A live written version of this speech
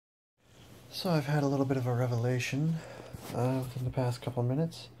So I've had a little bit of a revelation within the past couple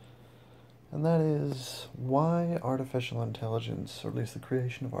minutes, and that is why artificial intelligence, or at least the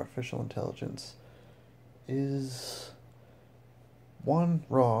creation of artificial intelligence, is one,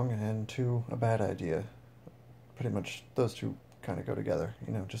 wrong, and two, a bad idea. Pretty much those two kind of go together,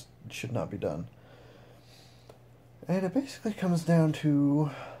 just should not be done. And it basically comes down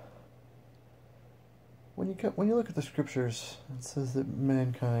to when you look at the scriptures, it says that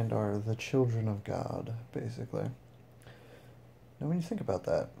mankind are the children of God, basically. Now, when you think about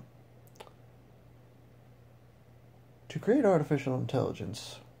that, to create artificial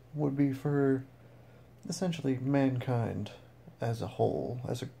intelligence would be for essentially mankind as a whole,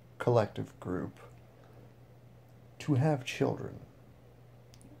 as a collective group, to have children,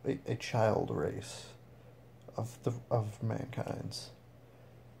 a child race of mankind's.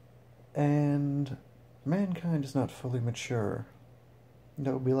 And mankind is not fully mature.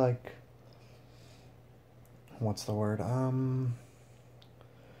 That would be like, what's the word?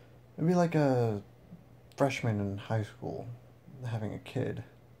 It'd be like a freshman in high school having a kid,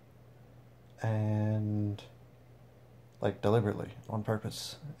 and like deliberately, on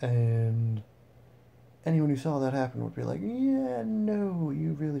purpose, and anyone who saw that happen would be like, yeah, no,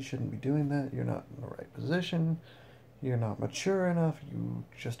 you really shouldn't be doing that, you're not in the right position, you're not mature enough, you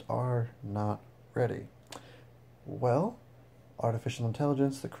just are not ready. Well, artificial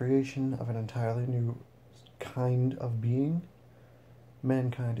intelligence, the creation of an entirely new kind of being,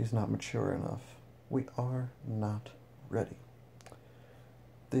 mankind is not mature enough. We are not ready.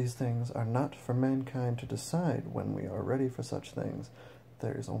 These things are not for mankind to decide when we are ready for such things.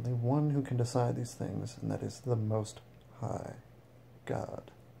 There is only one who can decide these things, and that is the Most High,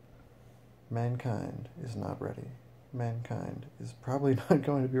 God. Mankind is not ready. Mankind is probably not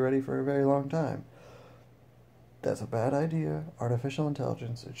going to be ready for a very long time. That's a bad idea. Artificial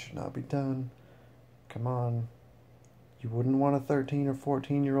intelligence, it should not be done. Come on. You wouldn't want a 13 or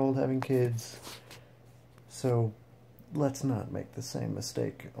 14-year-old having kids. So, let's not make the same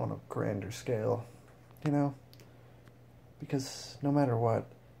mistake on a grander scale, Because no matter what,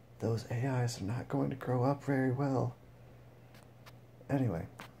 those AIs are not going to grow up very well. Anyway,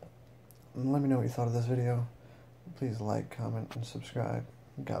 let me know what you thought of this video. Please like, comment, and subscribe.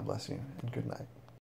 God bless you, and good night.